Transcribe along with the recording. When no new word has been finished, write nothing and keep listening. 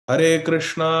Hare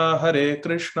Krishna,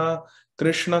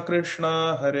 Krishna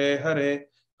Krishna, Hare Hare,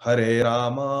 Hare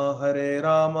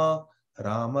Rama,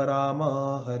 Rama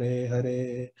Rama, Hare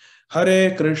Hare.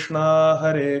 Hare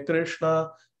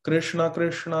Krishna, Krishna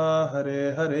Krishna,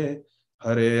 Hare Hare,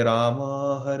 Hare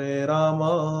Rama,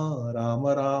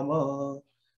 Rama Rama,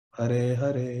 Hare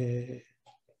Hare.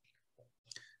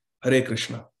 Hare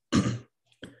Krishna.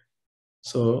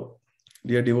 So,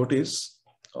 dear devotees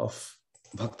of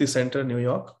Bhakti Center, New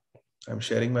York, I'm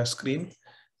sharing my screen.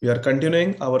 We are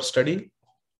continuing our study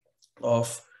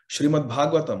of Śrīmad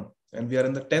Bhāgavatam, and we are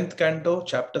in the 10th canto,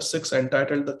 chapter 6,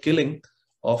 entitled The Killing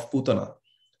of Pūtanā.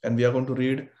 And we are going to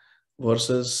read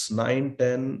verses 9,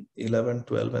 10, 11,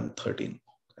 12, and 13,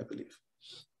 I believe.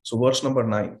 So verse number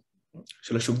 9,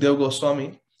 Srila Shukdev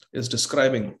Goswami is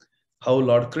describing how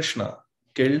Lord Krishna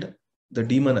killed the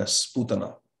demoness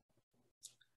Pūtanā.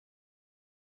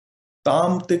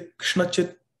 Tam tikshna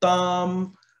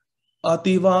chittam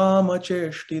ativama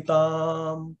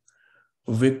cheshtitam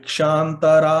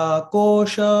vikshantara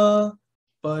kosha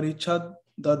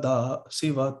parichadada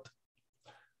sivat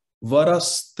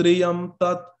varastriyam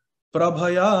tat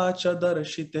prabhaya cha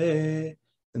darshite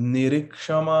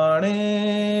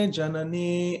nirikshamane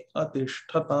janani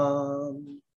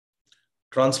atishtatam.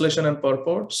 Translation and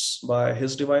purports by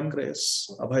His Divine Grace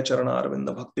Abhay Charana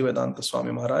Arvinda Bhaktivedanta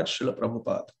Swami Maharaj Srila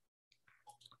Prabhupada.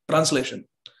 Translation.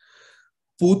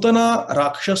 Pūtanā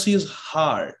Rakshasi's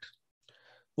heart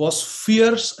was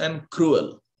fierce and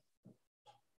cruel,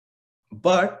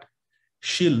 but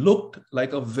she looked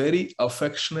like a very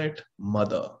affectionate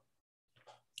mother.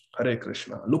 Hare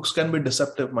Krishna. Looks can be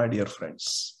deceptive, my dear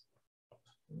friends.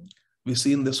 We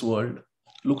see in this world,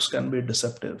 looks can be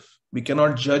deceptive. We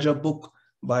cannot judge a book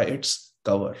by its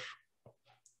cover.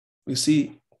 We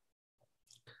see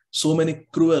so many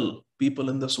cruel people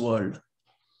in this world.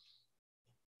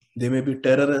 They may be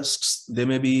terrorists, they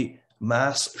may be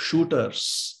mass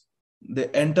shooters. They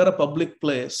enter a public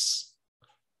place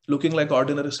looking like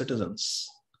ordinary citizens.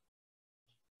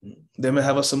 They may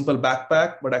have a simple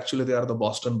backpack, but actually they are the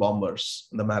Boston bombers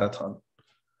in the marathon.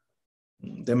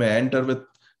 They may enter with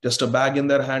just a bag in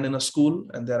their hand in a school,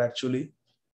 and they are actually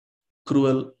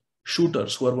cruel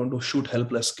shooters who are going to shoot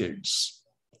helpless kids.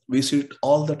 We see it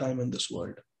all the time in this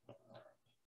world.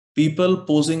 People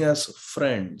posing as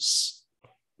friends,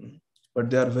 but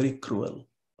they are very cruel,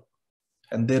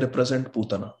 and they represent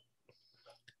Pūtanā.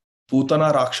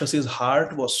 Pūtanā Rakshasi's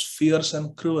heart was fierce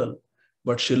and cruel,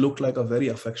 but she looked like a very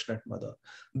affectionate mother.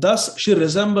 Thus, she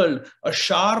resembled a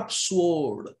sharp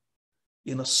sword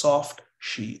in a soft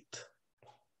sheath.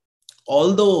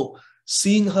 Although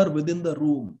seeing her within the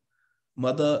room,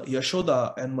 Mother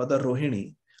Yashoda and Mother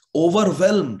Rohini,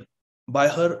 overwhelmed by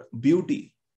her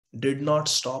beauty, did not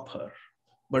stop her,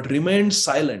 but remained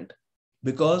silent,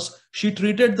 because she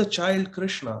treated the child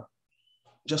Krishna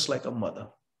just like a mother.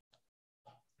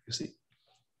 You see,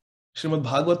 Śrīmad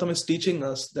Bhāgavatam is teaching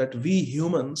us that we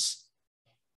humans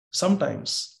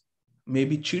sometimes may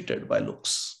be cheated by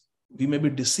looks. We may be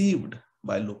deceived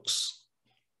by looks.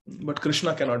 But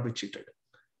Krishna cannot be cheated.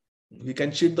 We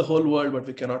can cheat the whole world, but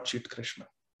we cannot cheat Krishna.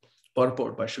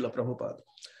 Purport by Srila Prabhupada.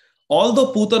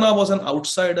 Although Pūtanā was an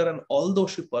outsider, and although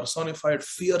she personified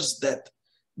fierce death,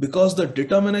 because the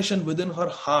determination within her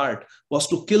heart was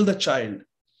to kill the child,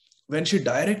 when she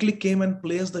directly came and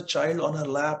placed the child on her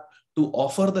lap to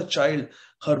offer the child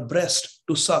her breast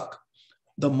to suck,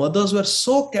 the mothers were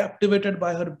so captivated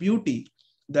by her beauty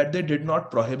that they did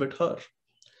not prohibit her.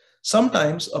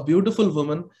 Sometimes a beautiful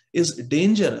woman is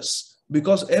dangerous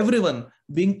because everyone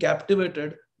being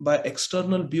captivated by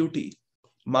external beauty,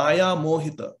 Maya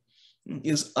Mohita,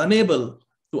 is unable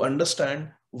to understand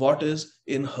what is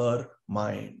in her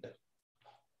mind.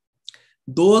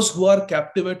 Those who are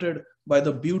captivated by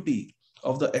the beauty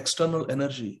of the external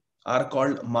energy are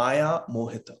called Maya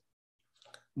Mohita.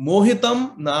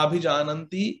 Mohitam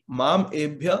nabhijananti mam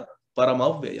ebhya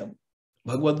paramavyayam.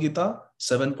 Bhagavad Gita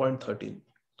 7.13.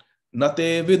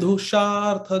 Nate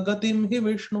vidhushartha gatim hi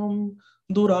vishnum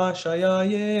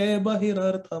durashayaye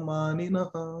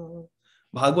bahirarthamaninaha.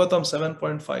 Bhagavatam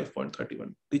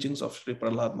 7.5.31. Teachings of Sri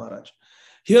Prahlad Maharaj.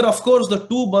 Here, of course, the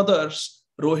two mothers,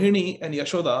 Rohini and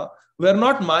Yashoda, were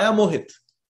not Maya Mohit.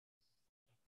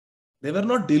 They were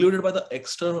not deluded by the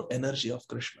external energy of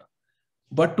Krishna.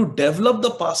 But to develop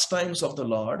the pastimes of the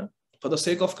Lord, for the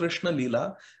sake of Krishna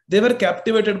Leela, they were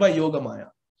captivated by Yoga Maya.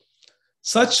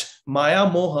 Such Maya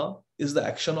Moha is the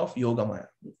action of Yoga Maya.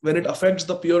 When it affects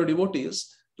the pure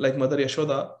devotees, like Mother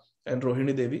Yashoda and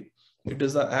Rohini Devi, it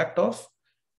is the act of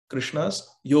Krishna's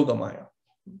Yoga Maya,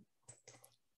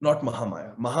 not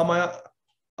Mahamaya. Mahamaya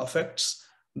affects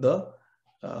the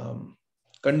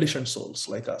conditioned souls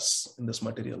like us in this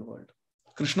material world.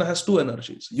 Krishna has two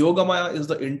energies. Yogamaya is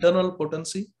the internal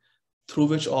potency through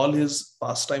which all his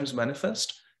pastimes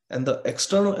manifest, and the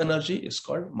external energy is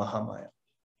called Mahamaya.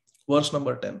 Verse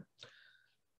number 10.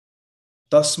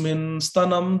 Tasmin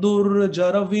stanam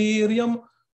durjara viryam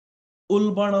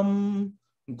ulbanam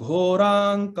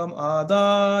ghorankam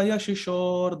adaya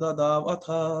shishor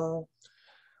dadavatha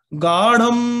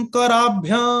gadham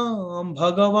karabhyam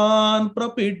bhagavan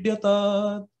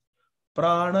prapidyatat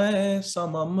pranay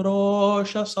samam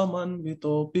rosha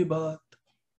samanvito pibat.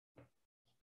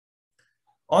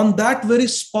 On that very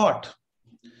spot,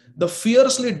 the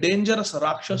fiercely dangerous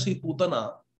Rakshasi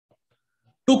Pūtanā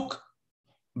took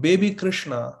baby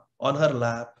Krishna on her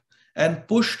lap and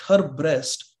pushed her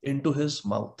breast into his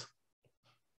mouth.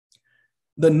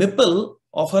 The nipple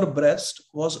of her breast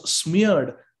was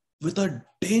smeared with a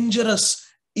dangerous,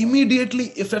 immediately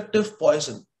effective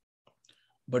poison.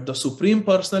 But the Supreme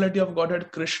Personality of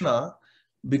Godhead Krishna,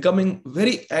 becoming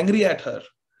very angry at her,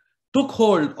 took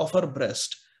hold of her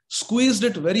breast, squeezed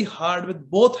it very hard with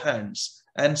both hands,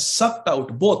 and sucked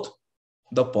out both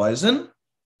the poison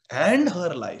and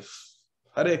her life.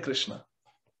 Hare Krishna.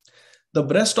 The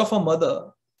breast of a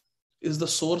mother is the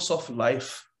source of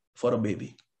life for a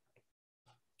baby.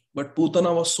 But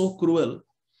Pūtanā was so cruel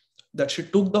that she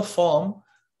took the form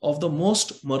of the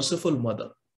most merciful mother.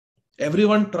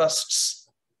 Everyone trusts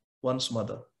one's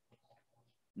mother.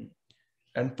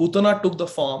 And Pūtanā took the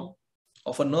form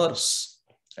of a nurse,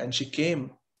 and she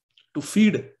came to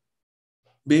feed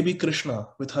baby Krishna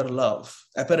with her love.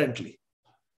 Apparently,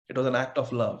 it was an act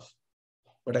of love.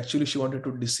 But actually, she wanted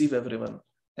to deceive everyone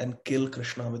and kill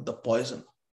Krishna with the poison.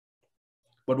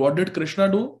 But what did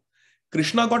Krishna do?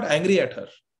 Krishna got angry at her.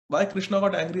 Why Krishna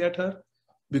got angry at her?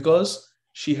 Because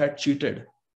she had cheated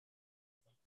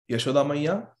Yashoda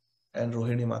Maiya and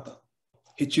Rohini Mata.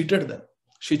 He cheated them.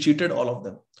 She cheated all of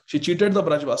them. She cheated the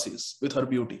Brajvasis with her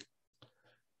beauty.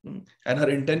 And her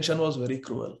intention was very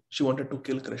cruel. She wanted to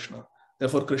kill Krishna.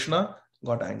 Therefore, Krishna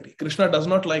got angry. Krishna does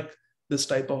not like this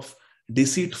type of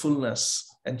deceitfulness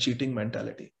and cheating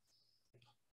mentality.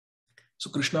 So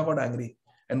Krishna got angry.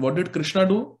 And what did Krishna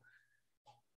do?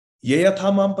 Ye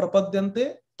yatha mam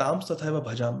prapadyante tam tathaiva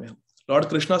bhajamyaham. Lord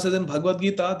Krishna says in Bhagavad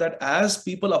Gita that as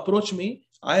people approach me,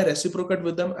 I reciprocate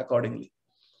with them accordingly.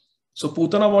 So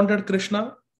Pūtanā wanted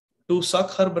Krishna to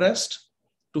suck her breast,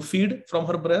 to feed from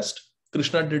her breast.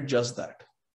 Krishna did just that.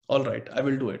 All right, I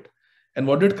will do it. And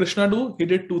what did Krishna do? He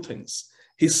did two things.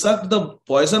 He sucked the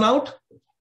poison out,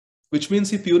 which means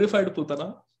he purified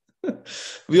Pūtanā.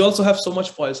 We also have so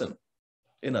much poison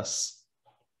in us.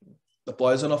 The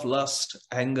poison of lust,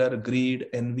 anger, greed,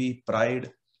 envy,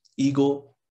 pride,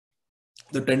 ego,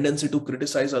 the tendency to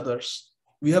criticize others.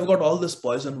 We have got all this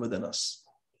poison within us.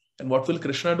 And what will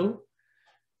Krishna do?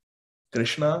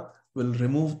 Krishna will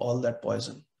remove all that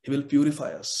poison. He will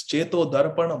purify us. Cheto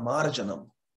darpana marjanam.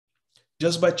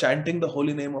 Just by chanting the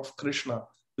holy name of Krishna,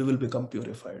 we will become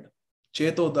purified.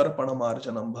 Cheto darpana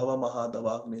marjanam bhava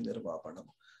mahadavagni nirvapanam.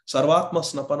 Sarvatma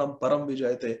snapanam param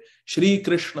vijayate Shri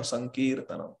Krishna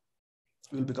sankirtanam.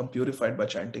 We will become purified by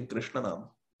chanting Krishna Nam,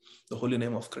 the holy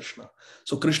name of Krishna.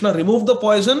 So Krishna removed the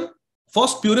poison,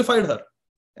 first purified her,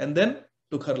 and then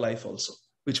took her life also.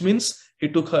 Which means he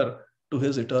took her to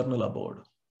his eternal abode.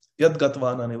 Yad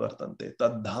gatvana nivartante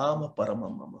tad dhama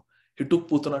paramam mama. He took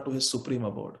Pūtanā to his supreme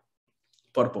abode.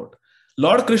 Purport.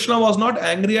 Lord Krishna was not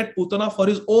angry at Pūtanā for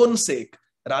his own sake.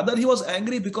 Rather, he was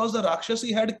angry because the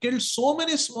Rakshasi had killed so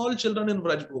many small children in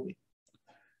Vrajbhumi.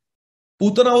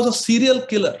 Pūtanā was a serial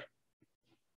killer.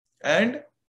 And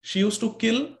she used to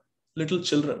kill little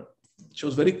children. She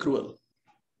was very cruel.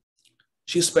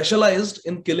 She specialized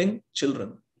in killing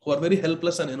children who are very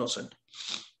helpless and innocent.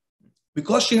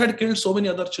 Because she had killed so many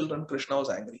other children, Krishna was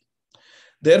angry.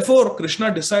 Therefore,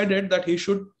 Krishna decided that he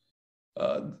should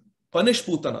punish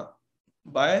Pūtanā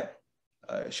by,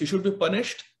 she should be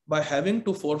punished by having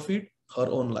to forfeit her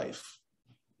own life.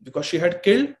 Because she had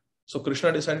killed, so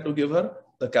Krishna decided to give her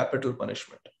the capital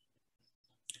punishment.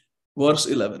 Verse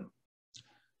 11.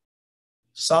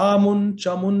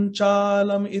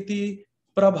 Samunchamunchalam iti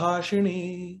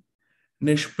prabhashini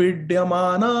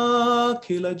nishpidyamana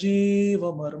khila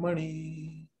jiva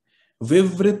marmani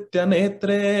vivritya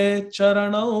netre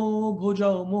charanau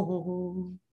bhujau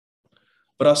muhu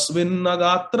prasvinna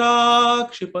gatra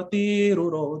kshipati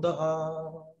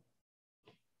rurodaha.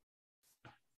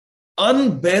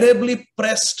 Unbearably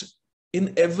pressed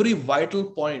in every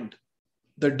vital point,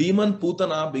 the demon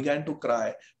Pūtanā began to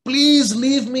cry, please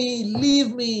leave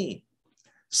me,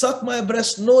 suck my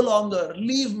breast no longer,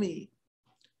 leave me.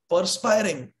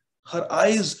 Perspiring, her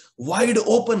eyes wide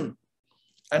open,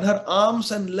 and her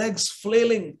arms and legs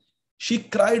flailing, she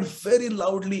cried very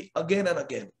loudly again and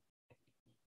again.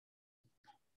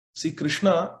 See,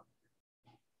 Krishna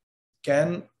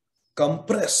can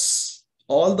compress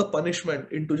all the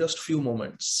punishment into just few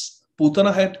moments.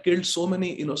 Pūtanā had killed so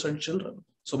many innocent children.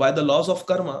 So by the laws of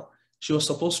karma, she was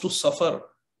supposed to suffer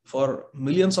for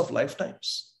millions of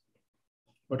lifetimes.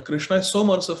 But Krishna is so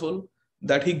merciful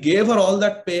that he gave her all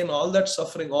that pain, all that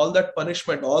suffering, all that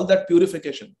punishment, all that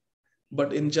purification,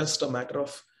 but in just a matter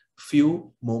of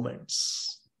few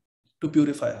moments to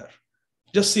purify her.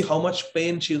 Just see how much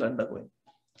pain she is undergoing.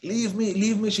 Leave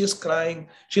me, she is crying,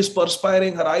 she is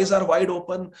perspiring, her eyes are wide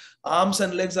open, arms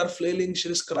and legs are flailing, she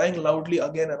is crying loudly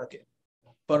again and again.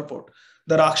 Purport: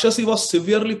 the Rakshasi was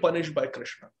severely punished by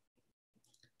Krishna.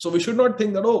 So we should not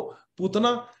think that, oh,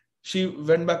 Pūtanā, she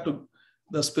went back to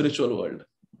the spiritual world.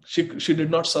 She did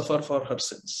not suffer for her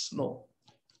sins. No.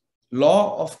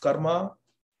 Law of karma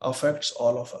affects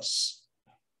all of us.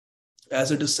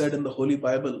 As it is said in the Holy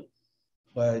Bible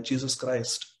by Jesus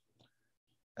Christ,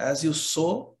 as you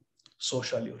sow, so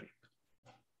shall you reap.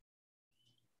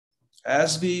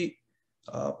 As we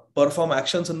perform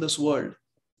actions in this world,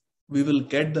 we will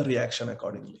get the reaction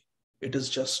accordingly. It is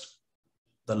just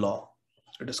the law.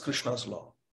 It is Krishna's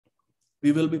law.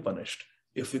 We will be punished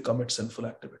if we commit sinful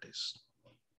activities.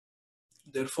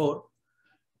 Therefore,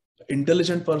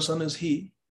 intelligent person is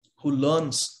he who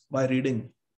learns by reading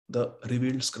the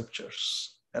revealed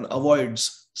scriptures and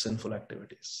avoids sinful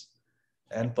activities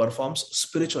and performs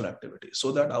spiritual activities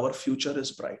so that our future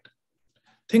is bright.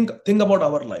 Think about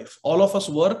our life. All of us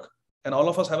work and all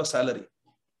of us have a salary.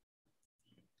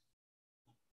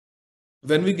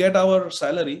 When we get our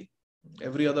salary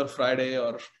every other Friday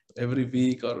or every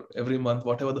week or every month,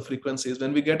 whatever the frequency is,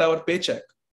 when we get our paycheck,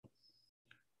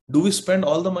 do we spend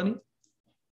all the money?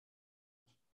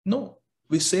 No,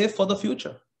 we save for the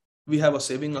future. We have a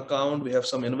saving account, we have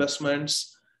some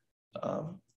investments,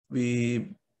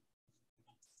 we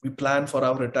plan for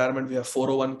our retirement, we have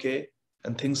 401k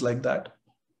and things like that.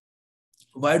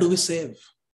 Why do we save?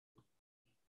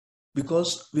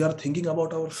 Because we are thinking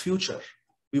about our future.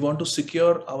 We want to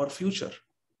secure our future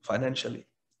financially.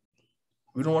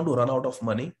 We don't want to run out of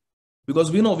money because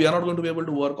we know we are not going to be able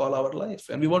to work all our life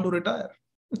and we want to retire.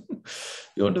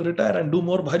 We want to retire and do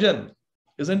more bhajan,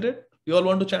 isn't it? We all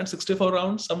want to chant 64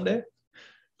 rounds someday.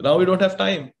 Now we don't have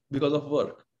time because of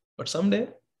work. But someday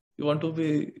you want to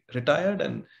be retired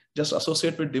and just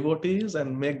associate with devotees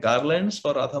and make garlands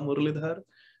for Radha Muralidhar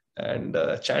and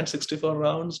chant 64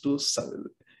 rounds.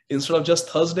 Instead of just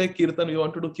Thursday Kirtan, we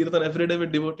want to do Kirtan every day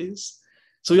with devotees.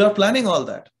 So we are planning all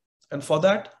that. And for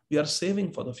that, we are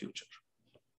saving for the future.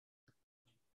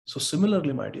 So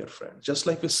similarly, my dear friend, just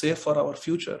like we save for our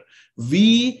future,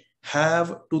 we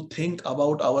have to think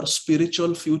about our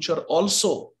spiritual future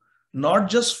also. Not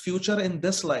just future in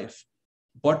this life,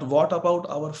 but what about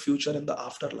our future in the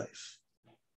afterlife?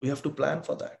 We have to plan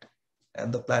for that.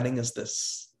 And the planning is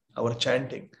this: our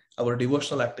chanting, our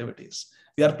devotional activities.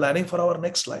 We are planning for our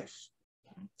next life.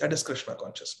 That is Krishna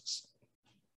consciousness.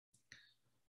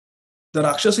 The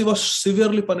Rakshasi was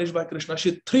severely punished by Krishna.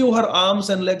 She threw her arms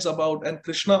and legs about, and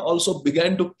Krishna also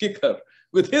began to kick her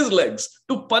with his legs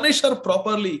to punish her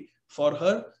properly for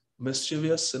her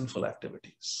mischievous sinful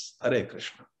activities. Hare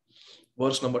Krishna.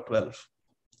 Verse number 12.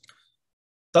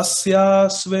 Tasya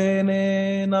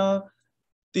svenena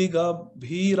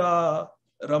tigabhira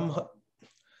ramha.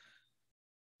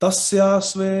 Tasya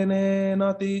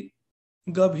svenena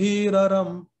tigabhira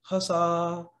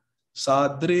ramhasa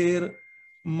sadrir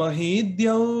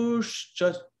Mahidyaush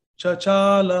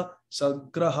chachala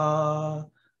sagraha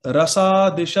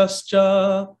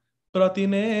rasadishascha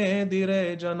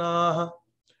pratinedire janaha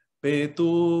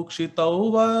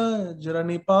petukshitau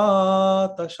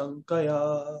vajranipata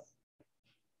shankaya.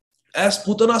 As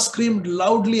Pūtanā screamed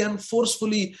loudly and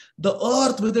forcefully, the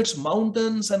earth with its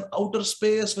mountains and outer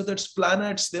space with its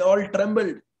planets, they all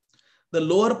trembled. The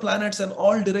lower planets in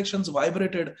all directions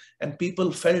vibrated and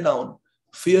people fell down,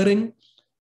 fearing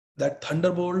that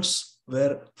thunderbolts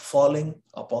were falling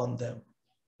upon them.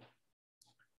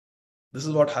 This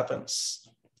is what happens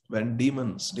when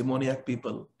demons, demoniac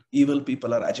people, evil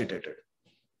people are agitated.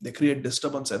 They create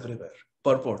disturbance everywhere.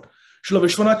 Purport. Srila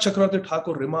Vishwanath Chakravarti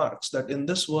Thakur remarks that in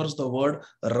this verse, the word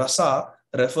rasa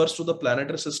refers to the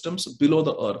planetary systems below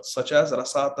the earth, such as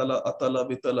Rasatala, Atala,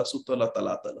 Vitala, Sutala,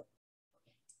 Talatala.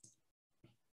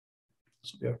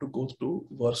 So we have to go to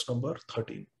verse number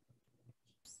 13.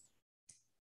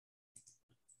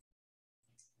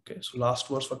 Okay, so last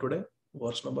verse for today,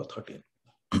 verse number 13.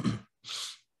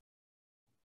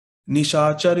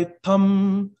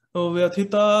 Nishacharitham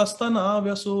vyathita stana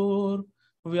vyasur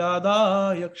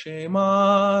vyādāya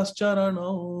kṣemās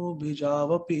charanau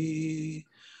bhijavapi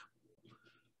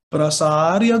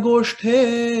prasārya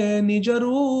goshthe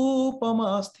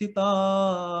nijarūpamasthita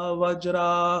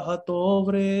vajrahato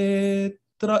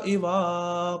vretra iva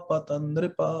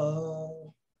patandripa.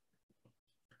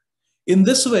 In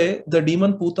this way, the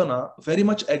demon Pūtanā, very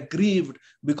much aggrieved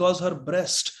because her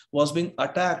breast was being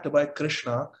attacked by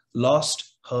Krishna,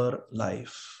 lost her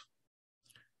life.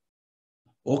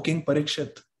 O King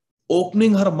Parikshit,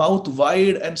 opening her mouth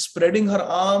wide and spreading her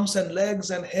arms and legs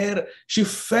and hair, she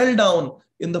fell down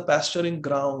in the pasturing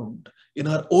ground in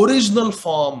her original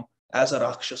form as a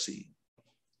Rakshasi,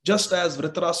 just as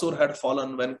Vritrasur had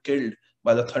fallen when killed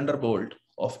by the thunderbolt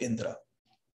of Indra.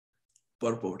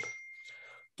 Purport.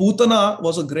 Pūtanā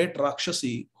was a great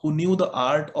Rakshasi who knew the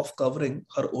art of covering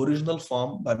her original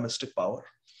form by mystic power.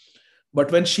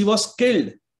 But when she was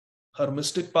killed, her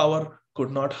mystic power could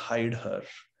not hide her,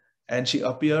 and she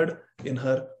appeared in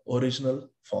her original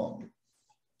form.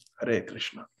 Hare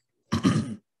Krishna.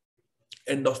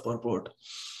 End of purport.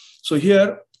 So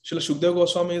here, Srila Shukadeva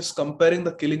Goswami is comparing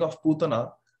the killing of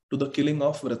Pūtanā to the killing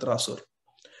of Vritrasur.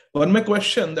 One may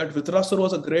question that Vritrasur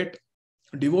was a great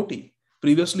devotee.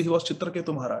 Previously, he was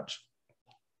Chitraketu Maharaj.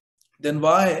 Then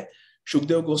why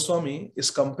Shukadeva Goswami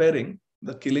is comparing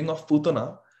the killing of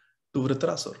Pūtanā to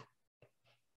Vritrasur?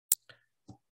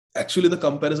 Actually, the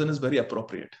comparison is very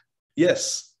appropriate.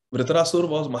 Yes, Vritrasur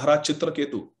was Maharaj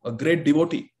Chitraketu, a great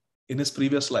devotee in his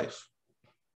previous life.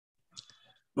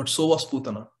 But so was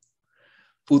Pūtanā.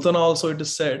 Pūtanā also, it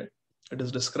is said, it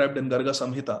is described in Garga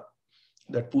Samhita,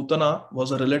 that Pūtanā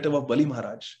was a relative of Bali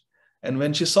Maharaj. And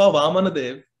when she saw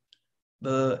Vamanadev,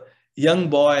 the young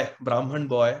boy, Brahman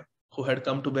boy, who had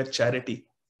come to beg charity,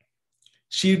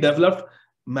 she developed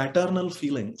maternal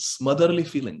feelings, motherly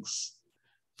feelings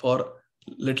for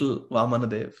little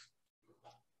Vamanadev.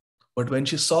 But when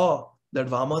she saw that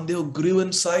Vamanadev grew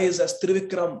in size as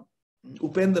Trivikram,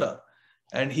 Upendra,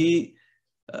 and he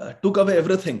took away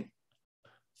everything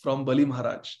from Bali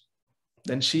Maharaj,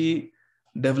 then she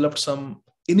developed some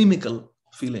inimical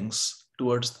feelings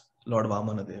towards Lord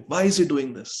Vamanadev. Why is he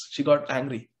doing this? She got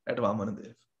angry at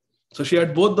Vamanadev. So she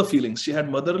had both the feelings. She had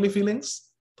motherly feelings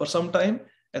for some time,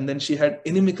 and then she had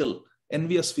inimical,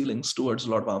 envious feelings towards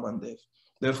Lord Vamanadev.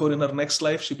 Therefore, in her next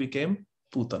life, she became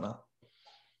Pūtanā.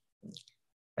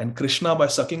 And Krishna, by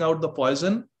sucking out the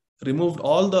poison, removed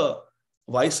all the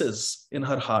vices in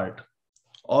her heart,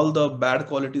 all the bad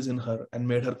qualities in her, and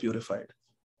made her purified.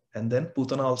 And then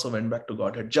Pūtanā also went back to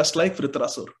Godhead, just like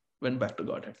Vritrasur went back to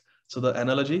Godhead. So the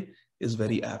analogy is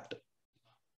very apt.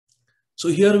 So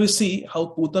here we see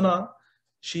how Pūtanā,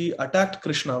 she attacked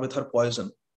Krishna with her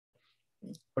poison.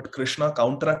 But Krishna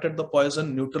counteracted the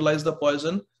poison, neutralized the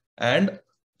poison, and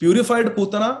purified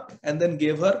Pūtanā, and then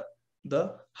gave her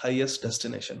the highest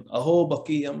destination. Aho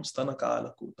bakiyam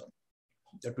stanakala kutam.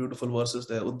 That beautiful verse is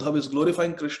there. Uddhav is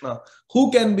glorifying Krishna.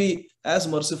 Who can be as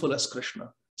merciful as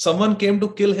Krishna? Someone came to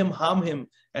kill him, harm him,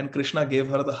 and Krishna gave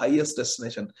her the highest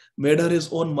destination, made her his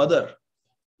own mother,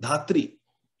 Dhatri,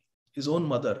 his own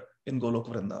mother in Golok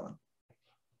Vrindavan.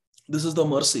 This is the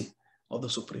mercy of the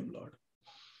Supreme Lord.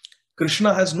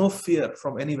 Krishna has no fear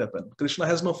from any weapon. Krishna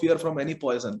has no fear from any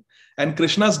poison. And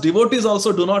Krishna's devotees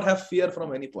also do not have fear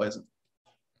from any poison.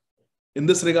 In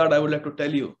this regard, I would like to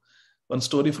tell you one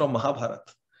story from Mahabharata.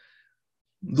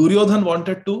 Duryodhan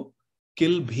wanted to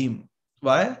kill Bhim.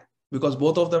 Why? Because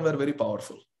both of them were very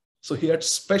powerful. So he had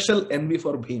special envy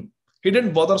for Bhim. He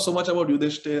didn't bother so much about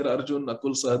Yudhishthir, Arjun,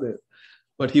 Nakul, Sahadev,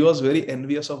 but he was very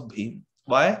envious of Bhim.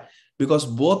 Why? Because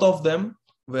both of them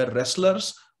were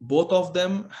wrestlers. Both of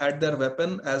them had their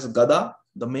weapon as Gada,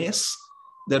 the mace.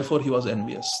 Therefore, he was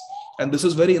envious. And this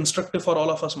is very instructive for all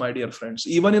of us, my dear friends.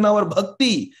 Even in our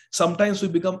bhakti, sometimes we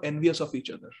become envious of each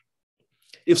other.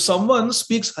 If someone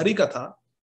speaks Harikatha,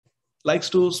 likes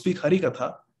to speak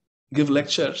Harikatha, give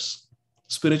lectures,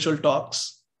 spiritual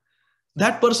talks,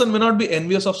 that person may not be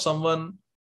envious of someone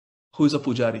who is a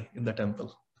pujari in the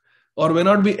temple, or may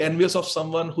not be envious of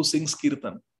someone who sings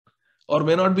kirtan, or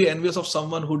may not be envious of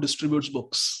someone who distributes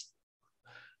books.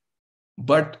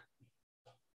 But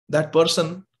that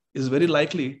person is very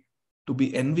likely to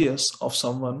be envious of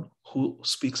someone who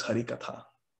speaks Harikatha.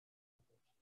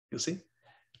 You see?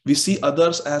 We see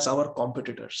others as our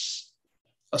competitors.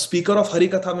 A speaker of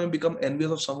Harikatha may become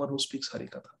envious of someone who speaks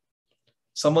Harikatha.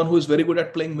 Someone who is very good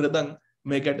at playing mridang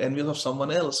may get envious of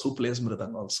someone else who plays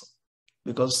mridang also,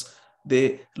 because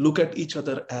they look at each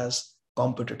other as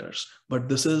competitors. But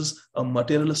this is a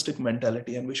materialistic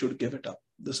mentality and we should give it up.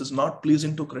 This is not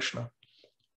pleasing to Krishna.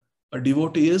 A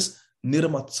devotee is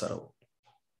nirmatsaro.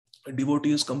 A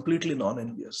devotee is completely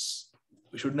non-envious.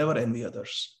 We should never envy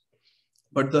others.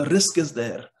 But the risk is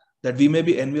there that we may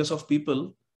be envious of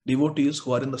people, devotees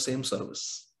who are in the same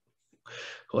service.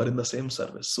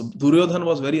 So Duryodhana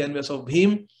was very envious of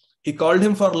Bhim. He called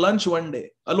him for lunch one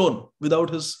day, alone, without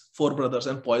his 4 brothers,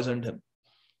 and poisoned him.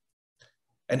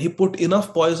 And he put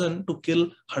enough poison to kill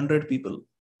 100 people.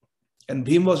 And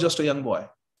Bhim was just a young boy.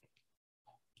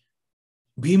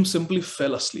 Bhim simply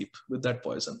fell asleep with that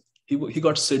poison. He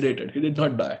got sedated. He did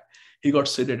not die. He got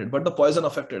sedated, but the poison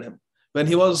affected him. When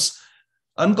he was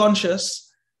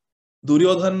unconscious,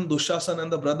 Duryodhana, Dushasana,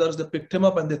 and the brothers, they picked him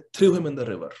up and they threw him in the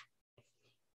river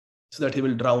so that he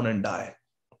will drown and die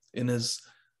in his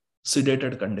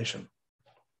sedated condition.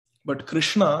 But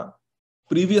Krishna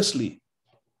previously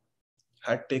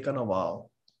had taken a vow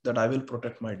that I will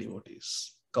protect my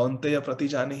devotees. Kaunteya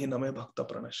pratijanihi name bhakta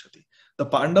pranashyati. The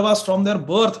Pandavas, from their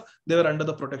birth, they were under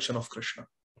the protection of Krishna.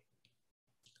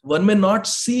 One may not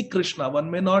see Krishna, one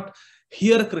may not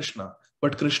hear Krishna,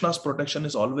 but Krishna's protection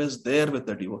is always there with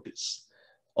the devotees.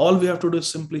 All we have to do is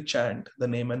simply chant the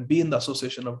name and be in the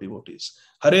association of devotees.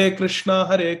 Hare Krishna,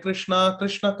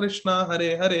 Krishna Krishna,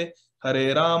 Hare Hare,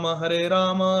 Hare Rama,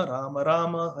 Rama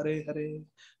Rama, Hare Hare.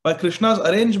 By Krishna's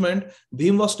arrangement,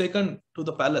 Bhim was taken to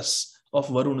the palace of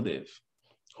Varun Dev,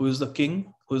 who is the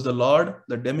king, who is the Lord,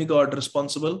 the demigod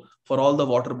responsible for all the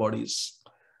water bodies.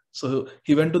 So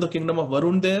he went to the kingdom of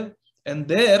Varun Dev, and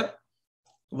there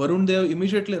Varun Dev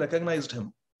immediately recognized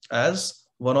him as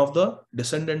one of the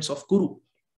descendants of Kuru,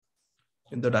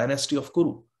 in the dynasty of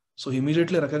Kuru. So he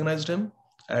immediately recognized him,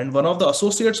 and one of the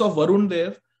associates of Varun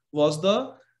Dev was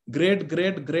the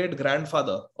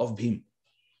great-great-great-grandfather of Bhim.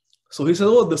 So he said,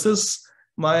 oh, this is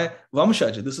my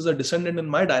Vamshaj, this is a descendant in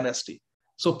my dynasty.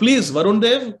 So please, Varun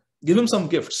Dev, give him some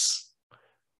gifts.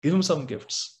 Give him some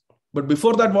gifts. But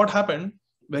before that, what happened?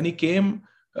 When he came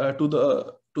to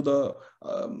the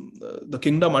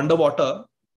kingdom underwater,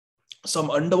 some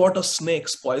underwater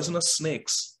snakes, poisonous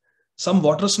snakes. Some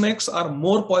water snakes are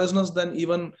more poisonous than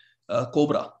even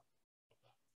cobra.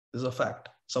 This is a fact.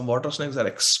 Some water snakes are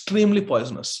extremely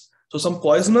poisonous. So some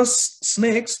poisonous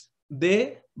snakes,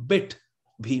 they bit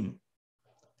Bhim.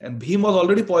 And Bhim was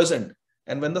already poisoned.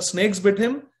 And when the snakes bit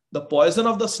him, the poison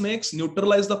of the snakes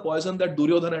neutralized the poison that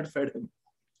Duryodhana had fed him.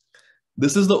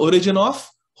 This is the origin of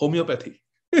homeopathy.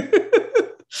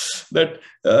 That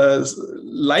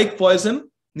like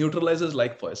poison neutralizes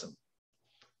like poison.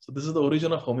 So this is the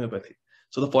origin of homeopathy.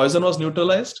 So the poison was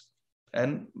neutralized,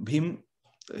 and Bhim,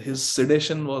 his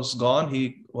sedation was gone.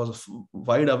 He was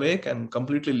wide awake and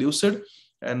completely lucid.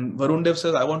 And Varun Dev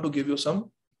says, I want to give you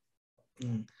some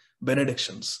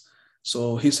benedictions.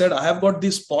 So he said, I have got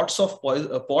these pots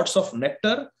of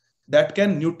nectar that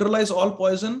can neutralize all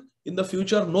poison. In the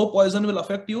future, no poison will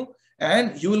affect you,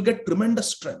 and you will get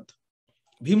tremendous strength.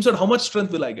 Bhim said, how much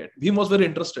strength will I get? Bhim was very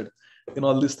interested in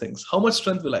all these things. How much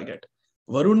strength will I get?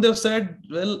 Varun Dev said,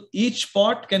 well, each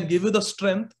pot can give you the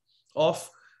strength of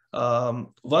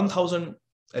 1,000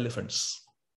 elephants.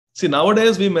 See,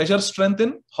 nowadays we measure strength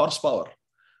in horsepower.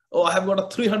 Oh, I have got a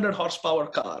 300 horsepower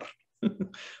car.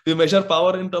 We measure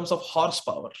power in terms of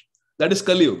horsepower. That is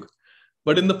Kali Yuga.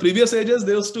 But in the previous ages,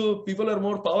 people are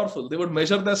more powerful. They would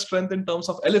measure their strength in terms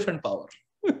of elephant power.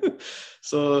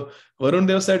 So Varun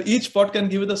Dev said, each pot can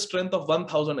give you the strength of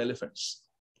 1,000 elephants.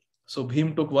 So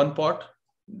Bhim took one pot,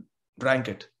 drank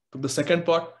it. Took the second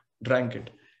pot, drank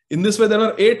it. In this way, there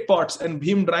were 8 pots, and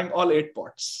Bhim drank all 8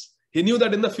 pots. He knew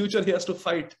that in the future, he has to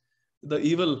fight the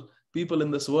evil people in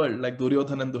this world, like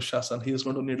Duryodhana and Dushasana. He is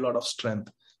going to need a lot of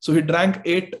strength. So he drank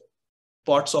 8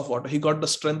 pots of water. He got the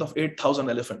strength of 8,000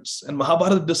 elephants. And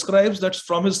Mahabharata describes that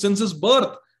since his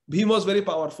birth, Bhim was very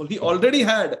powerful. He already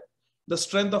had the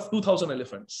strength of 2,000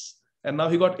 elephants. And now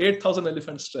he got 8,000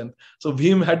 elephant strength. So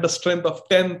Bhim had the strength of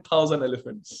 10,000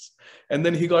 elephants. And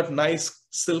then he got nice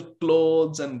silk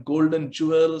clothes and golden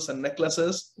jewels and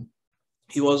necklaces.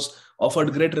 He was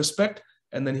offered great respect,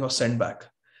 and then he was sent back.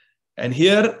 And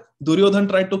here Duryodhana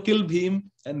tried to kill Bhim,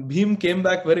 and Bhim came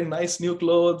back wearing nice new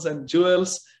clothes and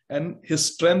jewels, and his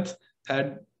strength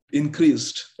had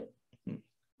increased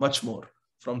much more.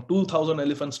 From 2,000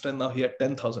 elephant strength, now he had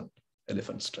 10,000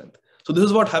 elephant strength. So this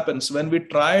is what happens when we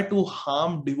try to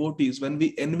harm devotees, when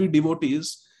we envy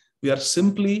devotees, we are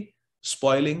simply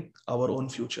spoiling our own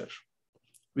future.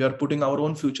 We are putting our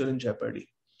own future in jeopardy.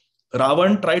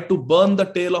 Ravan tried to burn the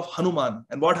tail of Hanuman.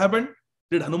 And what happened?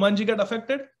 Did Hanumanji get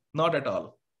affected? Not at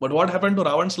all. But what happened to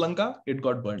Ravan's Lanka? It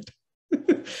got burnt.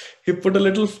 He put a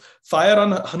little fire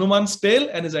on Hanuman's tail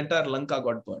and his entire Lanka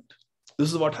got burnt.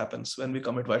 This is what happens when we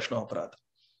commit Vaishnava Aparadha.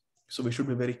 So we should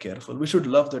be very careful. We should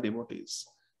love the devotees.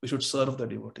 We should serve the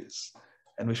devotees.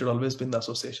 And we should always be in the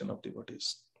association of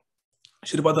devotees.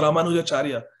 Śrīmad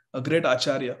Ramanujacharya, a great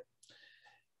Acharya,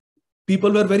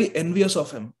 People were very envious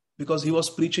of him because he was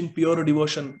preaching pure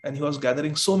devotion and he was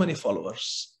gathering so many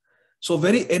followers. So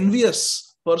very envious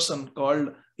person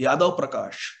called Yadav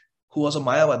Prakash, who was a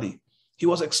Mayavadi, he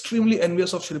was extremely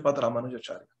envious of Shripad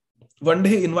Ramanujacharya. One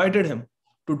day he invited him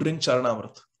to drink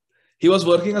Charanamrit. He was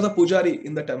working as a pujari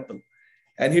in the temple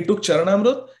and he took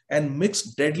Charanamrit and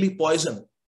mixed deadly poison,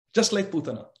 just like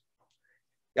Pūtanā.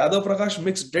 Yadav Prakash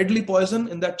mixed deadly poison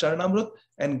in that Charanamrit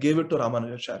and gave it to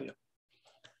Ramanujacharya.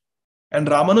 And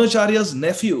Ramanujacharya's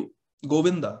nephew,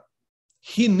 Govinda,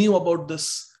 he knew about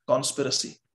this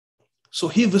conspiracy. So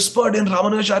he whispered in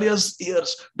Ramanujacharya's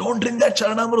ears, don't drink that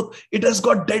Charanamrit. It has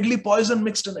got deadly poison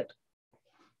mixed in it.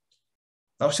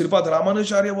 Now Shripad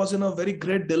Ramanujacharya was in a very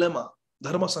great dilemma,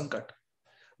 Dharma Sankat.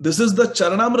 This is the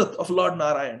Charanamrit of Lord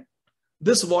Narayan.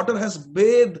 This water has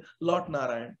bathed Lord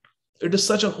Narayan. It is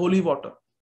such a holy water.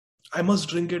 I must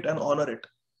drink it and honor it.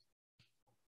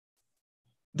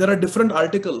 There are different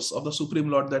articles of the Supreme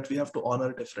Lord that we have to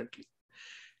honor differently.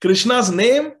 Krishna's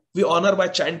name we honor by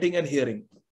chanting and hearing.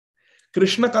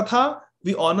 Krishna Katha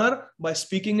we honor by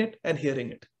speaking it and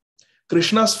hearing it.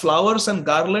 Krishna's flowers and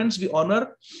garlands we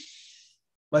honor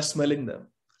by smelling them.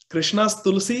 Krishna's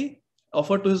tulsi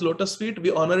offered to his lotus feet,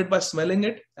 we honor it by smelling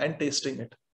it and tasting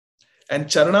it. And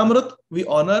Charanamrit we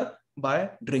honor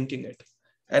by drinking it.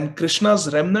 And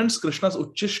Krishna's remnants, Krishna's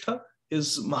Uchishta,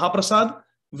 his Mahaprasad,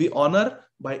 we honor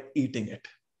by eating it.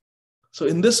 So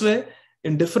in this way,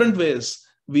 in different ways,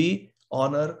 we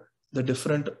honor the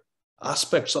different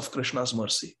aspects of Krishna's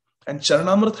mercy. And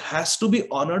Charanamrit has to be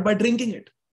honored by drinking it.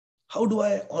 How do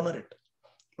I honor it?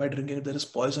 By drinking it. There is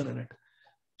poison in it.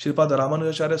 Shripad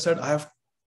Ramanujacharya said,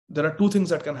 there are two things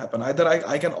that can happen. Either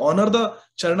I can honor the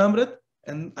Charanamrit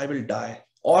and I will die,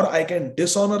 or I can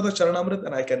dishonor the Charanamrit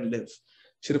and I can live.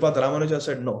 Shripad Ramanujacharya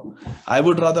said, no, I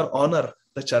would rather honor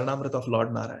the Charanamrit of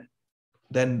Lord Narayan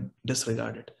than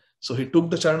disregard it. So he took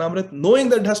the Charanamrit, knowing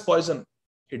that it has poison,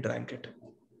 he drank it.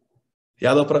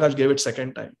 Yadav Prakash gave it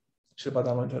second time. Shripad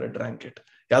Ramanujacharya drank it.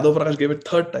 Yadav Prakash gave it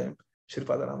third time.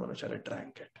 Shripad Ramanujacharya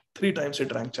drank it. 3 times he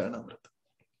drank Charanamrit.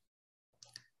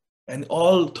 And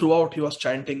all throughout he was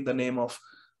chanting the name of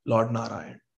Lord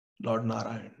Narayan. Lord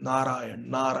Narayan, Narayan,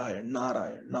 Narayan,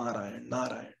 Narayan, Narayan,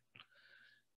 Narayan.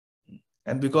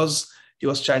 And because he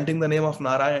was chanting the name of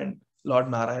Narayan,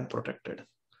 Lord Narayan protected.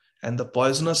 And the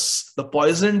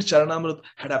poisoned Charanamrit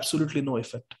had absolutely no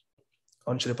effect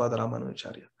on Shripad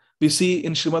Ramanujacharya. We see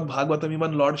in Śrīmad Bhāgavatam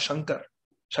even Lord Shankar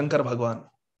Bhagwan.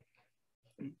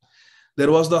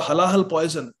 There was the halahal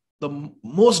poison, the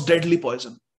most deadly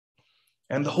poison.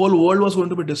 And the whole world was going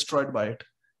to be destroyed by it.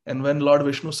 And when Lord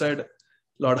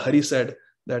Hari said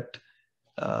that,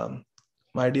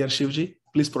 my dear Shivji,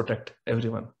 please protect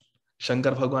everyone.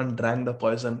 Shankar Bhagwan drank the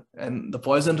poison and the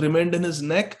poison remained in his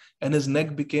neck and his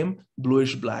neck became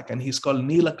bluish black and he's called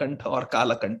Neelakantha or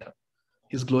Kalakantha.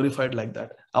 He's glorified like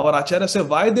that. Our Acharya say,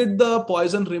 why did the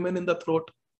poison remain in the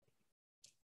throat?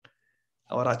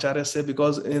 Our Acharya say,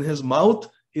 because in his mouth,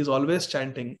 he's always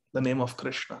chanting the name of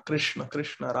Krishna, Krishna,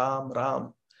 Krishna, Ram,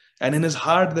 Ram. And in his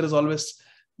heart, there is always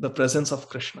the presence of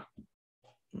Krishna.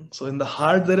 So in the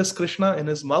heart, there is Krishna. In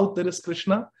his mouth, there is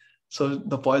Krishna. So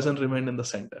the poison remained in the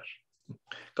center,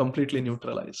 completely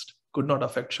neutralized. Could not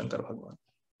affect Shankar Bhagwan.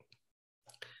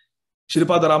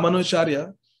 Shripad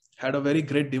Ramanujacharya had a very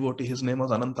great devotee. His name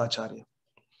was Anantacharya.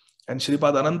 And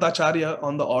Shripad Anantacharya,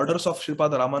 on the orders of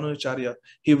Shripad Ramanujacharya,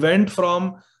 he went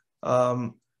from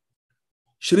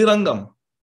Srirangam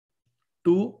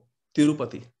to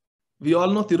Tirupati. We all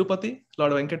know Tirupati,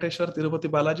 Lord Venkateshwar, Tirupati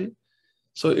Balaji.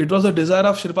 So it was a desire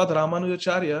of Shripad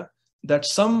Ramanujacharya that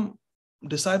some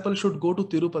disciple should go to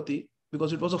Tirupati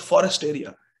because it was a forest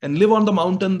area and live on the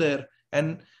mountain there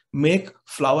and make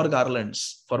flower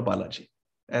garlands for Balaji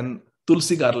and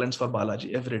tulsi garlands for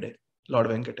Balaji every day, Lord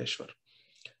Venkateshwar.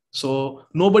 So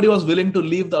nobody was willing to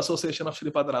leave the association of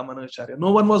Shripad Ramanujacharya.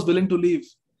 No one was willing to leave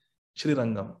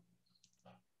Srirangam.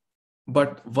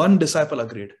 But one disciple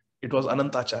agreed. It was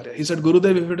Anantacharya. He said,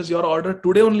 Gurudev, if it is your order,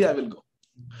 today only I will go.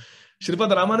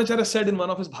 Shripad Ramanujacharya said in one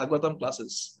of his Bhagavatam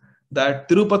classes that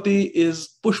Tirupati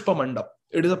is Pushpa Mandap.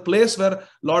 It is a place where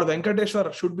Lord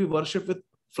Venkateshwar should be worshipped with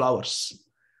flowers.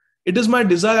 It is my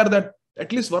desire that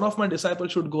at least one of my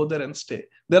disciples should go there and stay.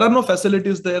 There are no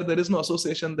facilities there. There is no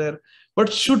association there,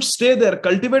 but should stay there,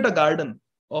 cultivate a garden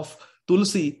of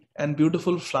tulsi and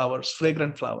beautiful flowers,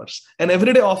 fragrant flowers. And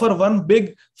every day offer one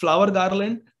big flower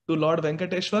garland to Lord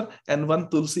Venkateshwar and one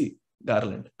tulsi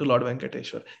garland to Lord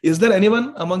Venkateshwar. Is there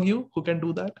anyone among you who can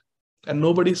do that? And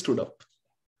nobody stood up.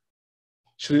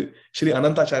 Shri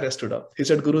Anantacharya stood up. He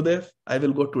said, Gurudev, I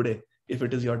will go today if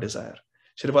it is your desire.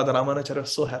 Shripad Ramanujacharya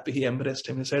was so happy. He embraced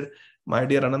him. He said, my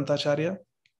dear Anantacharya,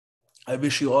 I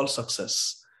wish you all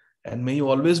success. And may you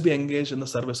always be engaged in the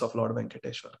service of Lord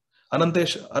Venkateshwar.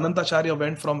 Anantacharya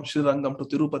went from Srirangam to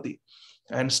Tirupati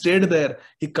and stayed there.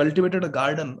 He cultivated a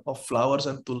garden of flowers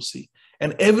and tulsi.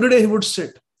 And every day he would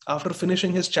sit. After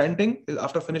finishing his chanting,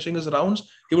 after finishing his rounds,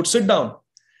 he would sit down.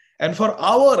 And for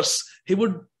hours, he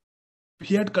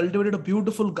had cultivated a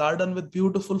beautiful garden with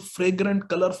beautiful, fragrant,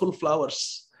 colorful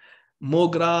flowers.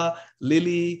 Mogra,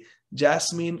 lily,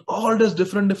 jasmine, all these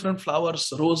different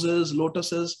flowers, roses,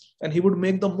 lotuses. And he would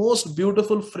make the most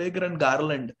beautiful, fragrant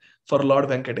garland for Lord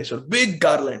Venkateshwar. Big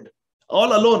garland,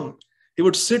 all alone. He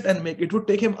would sit and make. It would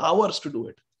take him hours to do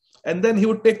it. And then he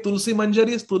would take tulsi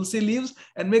manjaris, tulsi leaves,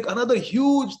 and make another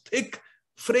huge, thick,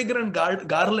 fragrant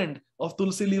garland of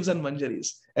tulsi leaves and manjaris.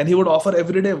 And he would offer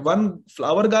every day one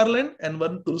flower garland and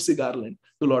one tulsi garland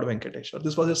to Lord Venkateshwar.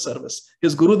 This was his service.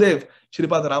 His Gurudev,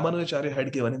 Shripad Ramanujacharya,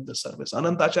 had given him this service.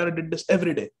 Anantacharya did this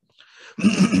every day.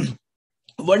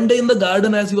 One day in the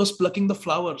garden, as he was plucking the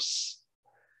flowers,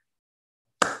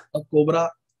 a cobra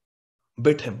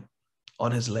bit him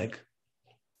on his leg.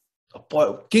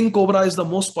 King cobra is the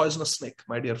most poisonous snake,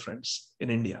 my dear friends, in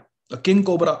India. A king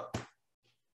cobra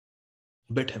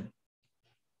bit him.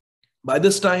 By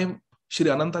this time, Shri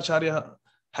Anantacharya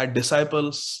had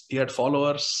disciples, he had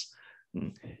followers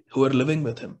who were living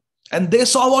with him. And they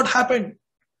saw what happened.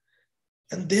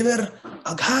 And they were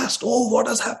aghast. Oh, what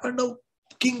has happened? Oh,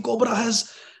 king cobra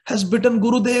has bitten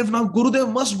Gurudev. Now Gurudev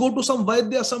must go to some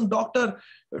Vaidya, some doctor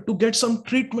to get some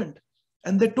treatment.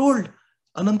 And they told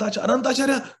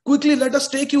Anantacharya, quickly let us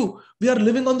take you. We are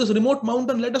living on this remote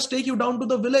mountain. Let us take you down to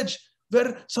the village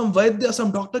where some Vaidya,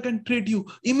 some doctor can treat you.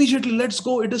 Immediately, let's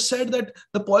go. It is said that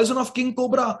the poison of king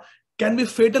cobra can be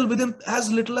fatal within as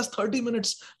little as 30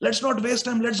 minutes. Let's not waste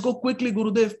time. Let's go quickly,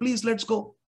 Gurudev. Please, let's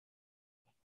go.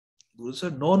 Guru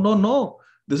said, no.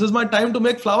 This is my time to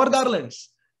make flower garlands.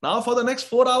 Now for the next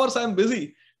 4 hours, I am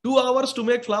busy. 2 hours to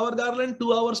make flower garland,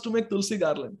 2 hours to make tulsi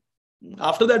garland.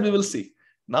 After that, we will see.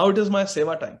 Now it is my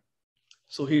seva time.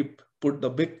 So he put the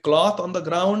big cloth on the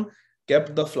ground,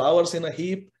 kept the flowers in a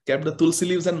heap, kept the tulsi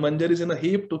leaves and manjaris in a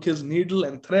heap, took his needle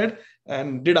and thread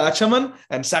and did achaman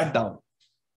and sat down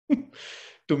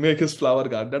to make his flower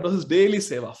garden. That was his daily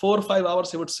seva. 4 or 5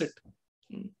 hours he would sit,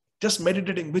 just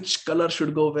meditating which color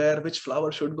should go where, which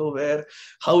flower should go where,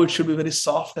 how it should be very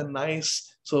soft and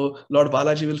nice. So Lord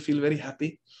Balaji will feel very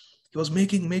happy. He was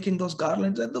making those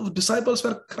garlands and the disciples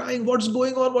were crying, what's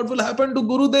going on? What will happen to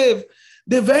Gurudev?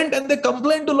 They went and they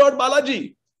complained to Lord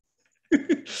Balaji.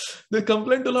 They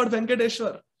complained to Lord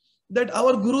Venkateshwar that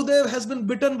our Gurudev has been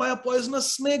bitten by a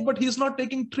poisonous snake, but he is not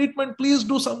taking treatment. Please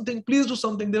do something. Please do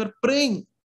something. They were praying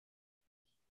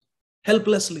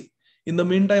helplessly. In the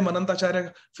meantime,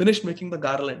 Anantacharya finished making the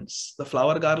garlands, the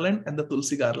flower garland and the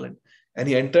tulsi garland. And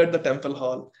he entered the temple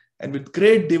hall and with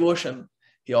great devotion,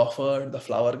 he offered the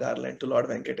flower garland to Lord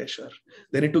Venkateshwar.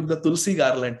 Then he took the tulsi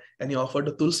garland and he offered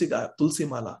the tulsi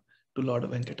mala to Lord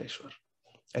Venkateshwar.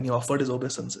 And he offered his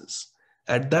obeisances.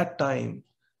 At that time,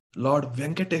 Lord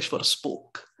Venkateshwar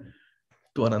spoke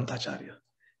to Anantacharya.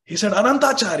 He said,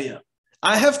 Anantacharya,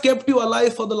 I have kept you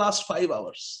alive for the last 5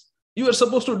 hours. You were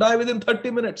supposed to die within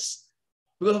 30 minutes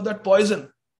because of that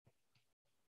poison.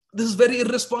 This is very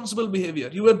irresponsible behavior.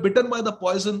 You were bitten by the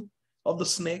poison of the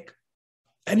snake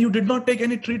and you did not take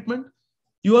any treatment.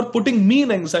 You are putting me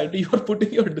in anxiety. You are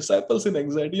putting your disciples in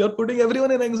anxiety. You are putting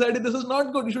everyone in anxiety. This is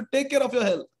not good. You should take care of your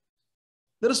health.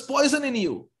 There is poison in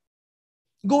you.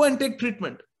 Go and take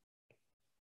treatment.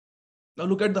 Now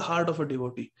look at the heart of a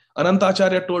devotee.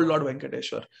 Anantacharya told Lord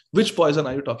Venkateshwar, which poison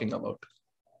are you talking about?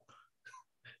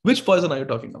 Which poison are you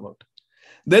talking about?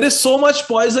 There is so much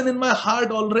poison in my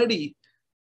heart already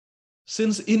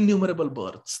since innumerable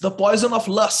births. The poison of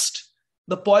lust,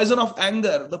 the poison of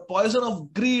anger, the poison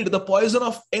of greed, the poison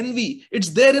of envy. It's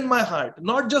there in my heart.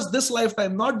 Not just this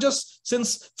lifetime, not just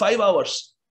since 5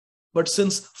 hours, but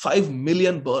since 5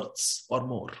 million births or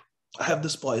more. I have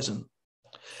this poison.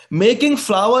 Making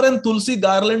flower and tulsi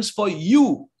garlands for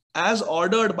you as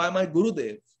ordered by my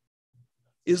Gurudev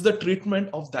is the treatment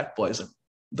of that poison,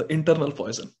 the internal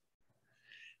poison.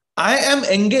 I am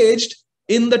engaged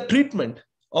in the treatment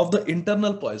of the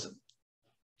internal poison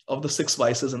of the 6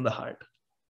 vices in the heart.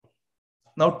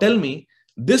 Now tell me,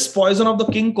 this poison of the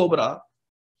king cobra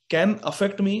can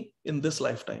affect me in this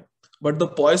lifetime. But the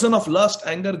poison of lust,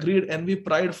 anger, greed, envy,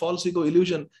 pride, false ego,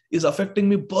 illusion is affecting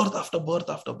me birth after birth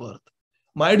after birth.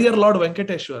 My dear Lord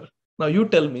Venkateshwar, now you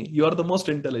tell me, you are the most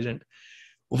intelligent.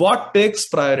 What takes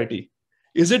priority?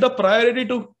 Is it a priority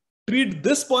to treat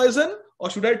this poison or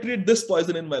should I treat this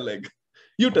poison in my leg?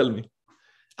 You tell me.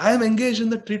 I am engaged in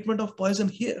the treatment of poison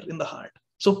here in the heart.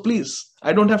 So please,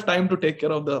 I don't have time to take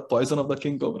care of the poison of the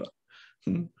king cobra.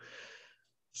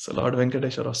 So Lord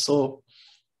Venkateshwara was so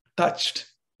touched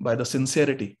by the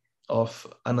sincerity of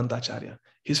Anantacharya.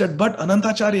 He said, but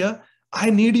Anantacharya, I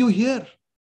need you here.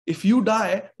 If you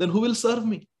die, then who will serve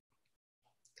me?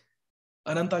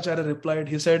 Anantacharya replied,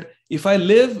 he said, if I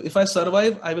live, if I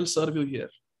survive, I will serve you here.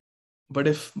 But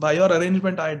if by your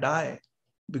arrangement I die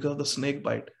because of the snake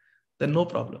bite, then no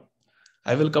problem.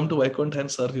 I will come to Vaikuntha and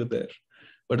serve you there.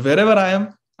 But wherever I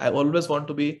am, I always want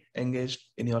to be engaged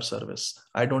in your service.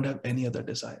 I don't have any other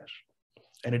desire.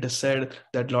 And it is said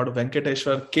that Lord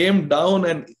Venkateshwar came down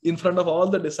and in front of all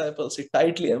the disciples, he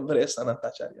tightly embraced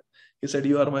Anantacharya. He said,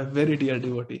 you are my very dear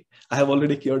devotee. I have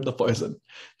already cured the poison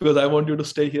because I want you to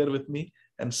stay here with me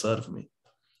and serve me.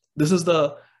 This is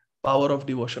the power of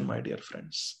devotion, my dear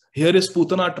friends. Here is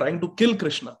Pūtanā trying to kill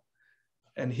Krishna.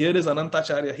 And here is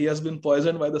Anantacharya. He has been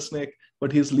poisoned by the snake,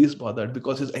 but he is least bothered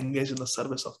because he is engaged in the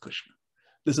service of Krishna.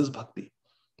 This is Bhakti.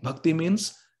 Bhakti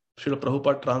means, Srila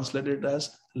Prabhupada translated it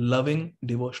as loving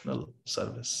devotional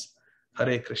service.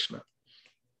 Hare Krishna.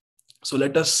 So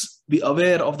let us be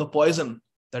aware of the poison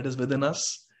that is within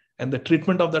us. And the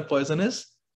treatment of that poison is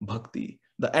Bhakti.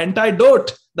 The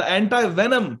antidote, the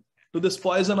anti-venom to this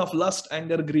poison of lust,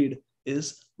 anger, greed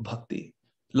is Bhakti.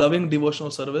 Loving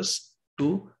devotional service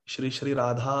to Shri Shri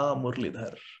Radha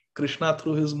Murlidhar. Krishna,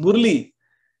 through his Murli,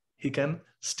 he can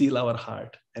steal our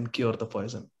heart and cure the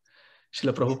poison.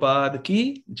 Srila Prabhupada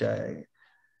ki jai.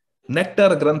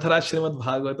 Nectar Granthara Śrīmad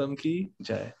Bhāgavatam ki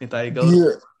jai. Nitai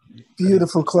Gaur.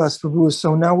 Beautiful class, Prabhu.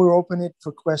 So now we'll open it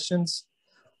for questions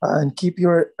and keep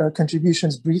your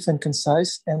contributions brief and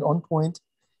concise and on point.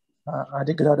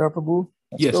 Ādi Gadādhara Prabhu.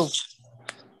 Let's go.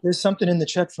 There's something in the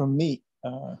chat from me.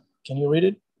 Can you read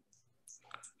it?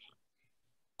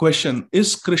 Question: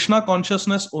 is Krishna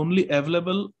consciousness only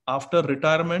available after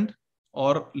retirement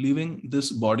or leaving this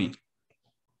body?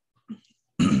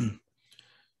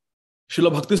 Srila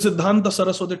Bhakti Siddhanta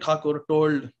Saraswati Thakur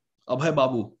told Abhay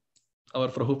Babu, our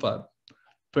Prabhupada,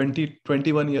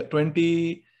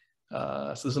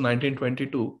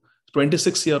 1922,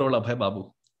 26-year-old Abhay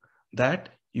Babu, that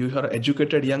you are an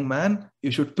educated young man,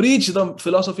 you should preach the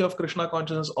philosophy of Krishna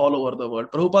consciousness all over the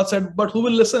world. Prabhupada said, but who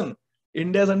will listen?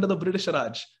 India is under the British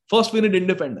Raj. First, we need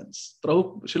independence.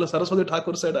 Srila Saraswati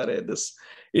Thakur said, this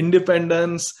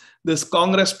independence, this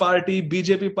Congress party,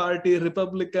 BJP party,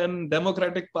 Republican,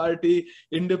 Democratic party,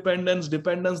 independence,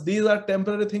 dependence, these are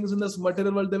temporary things in this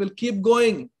material world. They will keep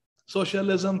going.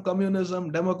 Socialism,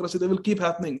 communism, democracy, they will keep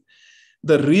happening.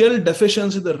 The real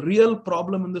deficiency, the real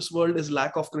problem in this world is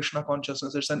lack of Krishna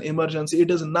consciousness. It's an emergency. It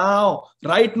is now,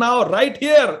 right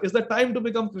here is the time to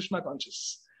become Krishna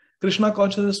conscious. Krishna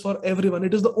consciousness for everyone.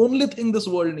 It is the only thing this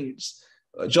world needs.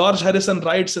 George Harrison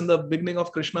writes in the beginning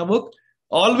of Krishna book,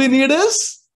 all we need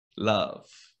is love.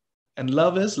 And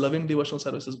love is loving devotional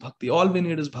service is Bhakti. All we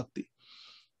need is Bhakti.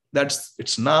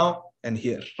 It's now and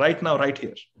here. Right now, right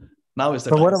here. Now is the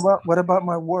time. What about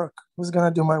my work? Who's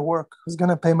going to do my work? Who's going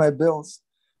to pay my bills?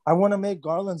 I want to make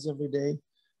garlands every day,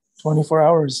 24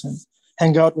 hours, and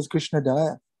hang out with Krishna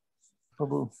Daya.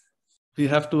 Prabhu. We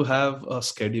have to have a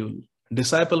schedule.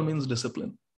 Disciple means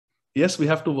discipline. Yes, we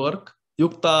have to work.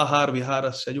 Yukta ahar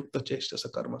viharasya yukta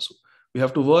chestasya karmasu. We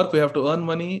have to work, we have to earn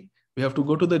money, we have to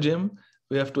go to the gym,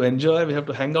 we have to enjoy, we have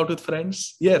to hang out with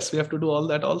friends. Yes, we have to do all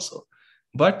that also.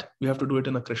 But we have to do it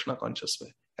in a Krishna conscious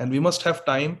way. And we must have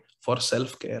time for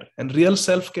self-care. And real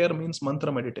self-care means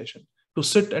mantra meditation. To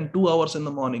sit and 2 hours in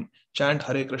the morning, chant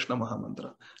Hare Krishna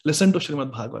Mahamantra. Listen to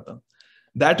Śrīmad Bhāgavatam.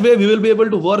 That way we will be able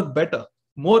to work better,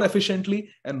 more efficiently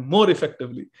and more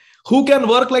effectively. Who can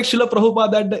work like Srila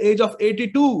Prabhupada at the age of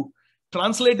 82,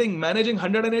 translating, managing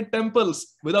 108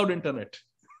 temples without internet?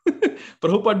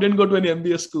 Prabhupada didn't go to any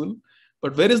MBA school,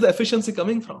 but where is the efficiency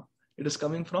coming from? It is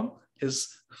coming from his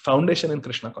foundation in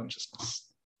Krishna consciousness.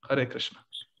 Hare Krishna.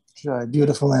 Sure,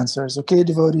 beautiful answers. Okay,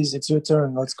 devotees, it's your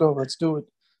turn. Let's go. Let's do it.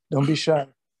 Don't be shy.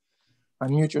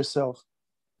 Unmute yourself.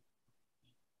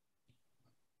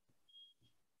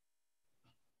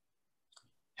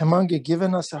 Hemangi,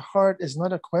 giving us a heart is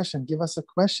not a question. Give us a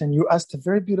question. You asked a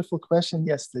very beautiful question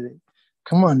yesterday.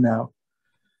 Come on now.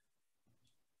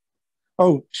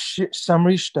 Oh,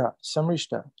 Samrishta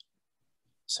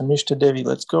Devi,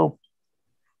 let's go.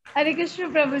 Hare Krishna,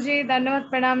 Prabhuji. Dhanavad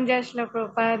Pranam, Jai Shri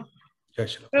Prabhupada.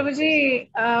 Prabhuji,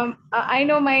 I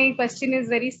know my question is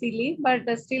very silly, but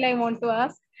still I want to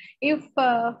ask. If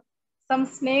some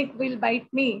snake will bite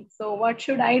me, so what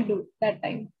should I do that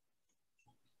time?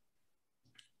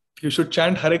 You should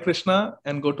chant Hare Krishna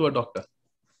and go to a doctor.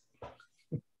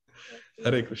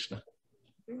 Hare Krishna.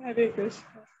 Hare Krishna.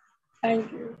 Thank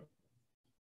you.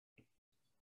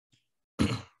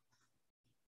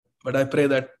 But I pray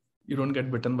that you don't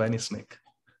get bitten by any snake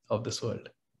of this world.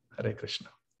 Hare Krishna.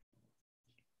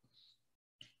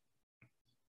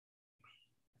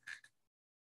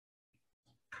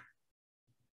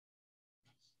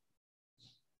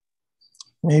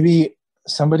 Maybe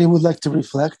somebody would like to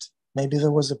reflect. Maybe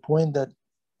there was a point that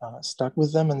stuck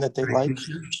with them and that they like.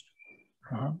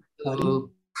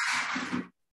 Hello.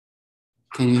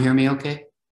 Can you hear me okay?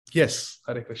 Yes,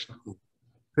 Hare Krishna.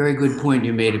 Very good point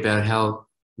you made about how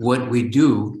what we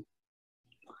do,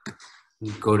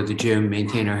 go to the gym,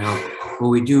 maintain our health, what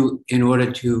we do in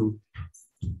order to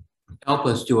help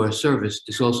us do our service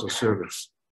is also service,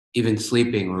 even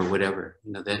sleeping or whatever,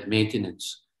 that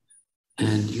maintenance.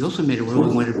 And you also made a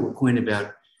really wonderful point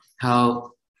about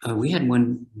how we had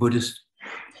one Buddhist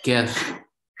guest,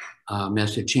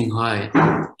 Master Ching Hai,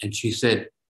 and she said,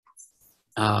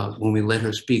 when we let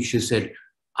her speak, she said,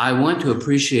 I want to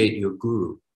appreciate your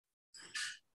guru.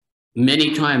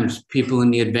 Many times people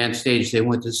in the advanced stage, they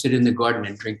want to sit in the garden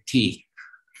and drink tea.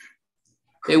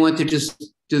 They want to just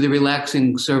do the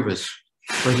relaxing service,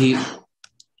 but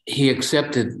he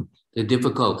accepted the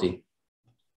difficulty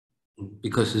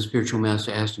because the spiritual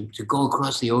master asked him to go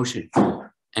across the ocean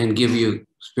and give you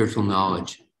spiritual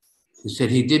knowledge. He said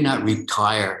he did not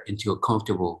retire into a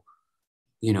comfortable,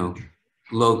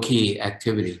 low-key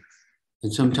activity.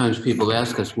 And sometimes people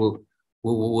ask us, well,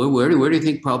 where do you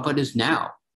think Prabhupada is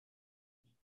now?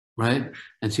 Right?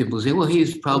 And people say, well,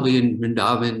 he's probably in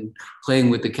Vrindavan playing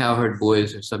with the cowherd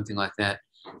boys or something like that.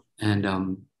 And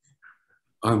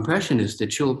our impression is that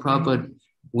Srila Prabhupada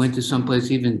went to someplace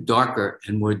even darker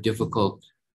and more difficult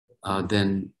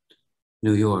than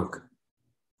New York.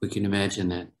 We can imagine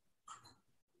that.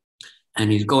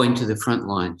 And he's going to the front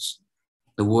lines.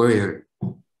 The warrior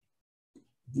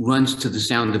runs to the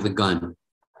sound of the gun,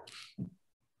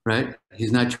 right?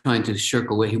 He's not trying to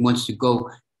shirk away. He wants to go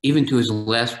even to his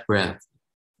last breath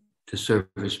to serve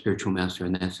his spiritual master,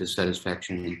 and that's his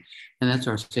satisfaction, and that's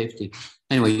our safety.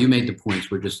 Anyway, you made the points.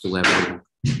 We're just elaborating.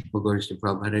 We'll go to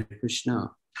Prabhupada. Hare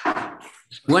Krishna.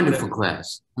 Wonderful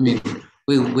class. I mean,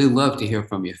 we love to hear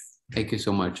from you. Thank you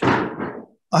so much.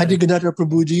 Ādi Gadādhara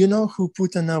Prabhu, do you know who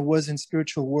Pūtanā was in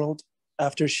spiritual world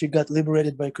after she got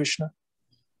liberated by Krishna?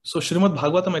 So Śrīmad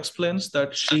Bhāgavatam explains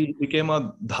that she became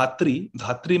a dhatri.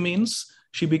 Dhatri means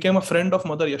she became a friend of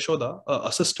Mother Yashoda,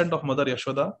 assistant of Mother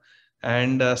Yashoda.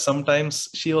 And sometimes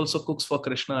she also cooks for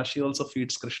Krishna. She also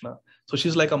feeds Krishna. So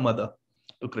she's like a mother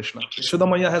to Krishna. Yashoda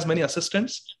Maya has many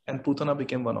assistants and Pūtanā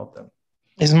became one of them.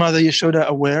 Is Mother Yashoda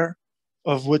aware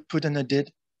of what Pūtanā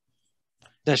did?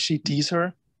 Does she tease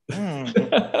her?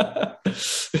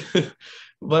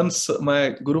 Once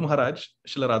my Guru Maharaj,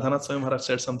 Srila Radhanath Swami Maharaj,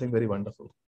 said something very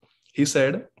wonderful. He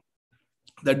said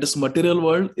that this material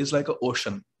world is like an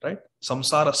ocean, right?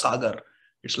 Samsara Sagar.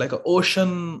 It's like an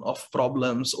ocean of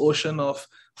problems, ocean of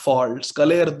faults.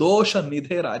 Kaler dosha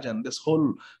nidhe rajan. This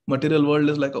whole material world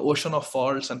is like an ocean of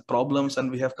faults and problems,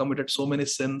 and we have committed so many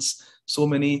sins, so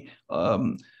many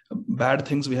bad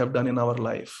things we have done in our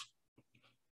life.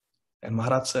 And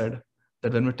Maharaj said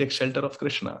that when we take shelter of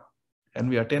Krishna and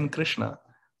we attain Krishna,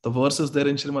 the verse is there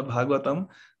in Śrīmad Bhāgavatam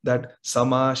that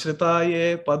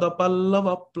Samashritaye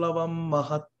padapallavaplavam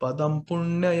mahat padam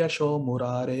punya yasho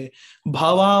murare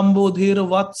bhavam budhir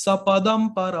vatsa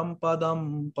padam param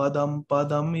padam padam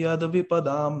padam yad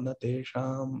vipadam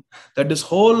natesham. That this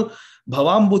whole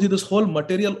bhavam buddhi, this whole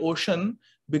material ocean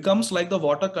becomes like the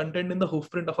water contained in the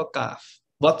hoofprint of a calf.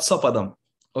 Vatsa padam.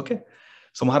 Okay.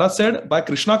 So Maharaj said, by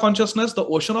Krishna consciousness, the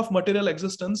ocean of material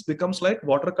existence becomes like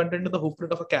water contained in the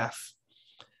hoofprint of a calf.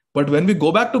 But when we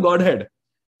go back to Godhead,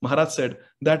 Maharaj said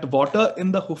that water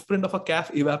in the hoofprint of a calf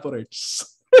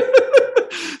evaporates.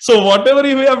 So whatever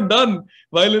we have done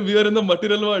while we are in the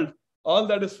material world, all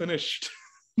that is finished.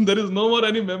 There is no more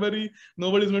any memory.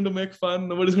 Nobody is going to make fun.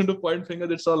 Nobody is going to point fingers.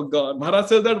 It's all gone. Maharaj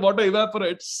says that water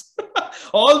evaporates.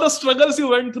 All the struggles you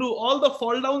went through, all the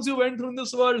fall downs you went through in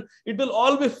this world, it will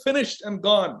all be finished and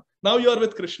gone. Now you are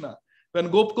with Krishna. When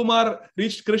Gopkumar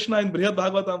reached Krishna in Brihad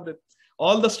Bhagavatamrit,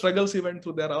 all the struggles he went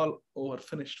through, they're all over,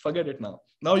 finished. Forget it now.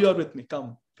 Now you are with me.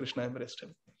 Come. Krishna embraced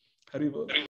him. Hari Bol.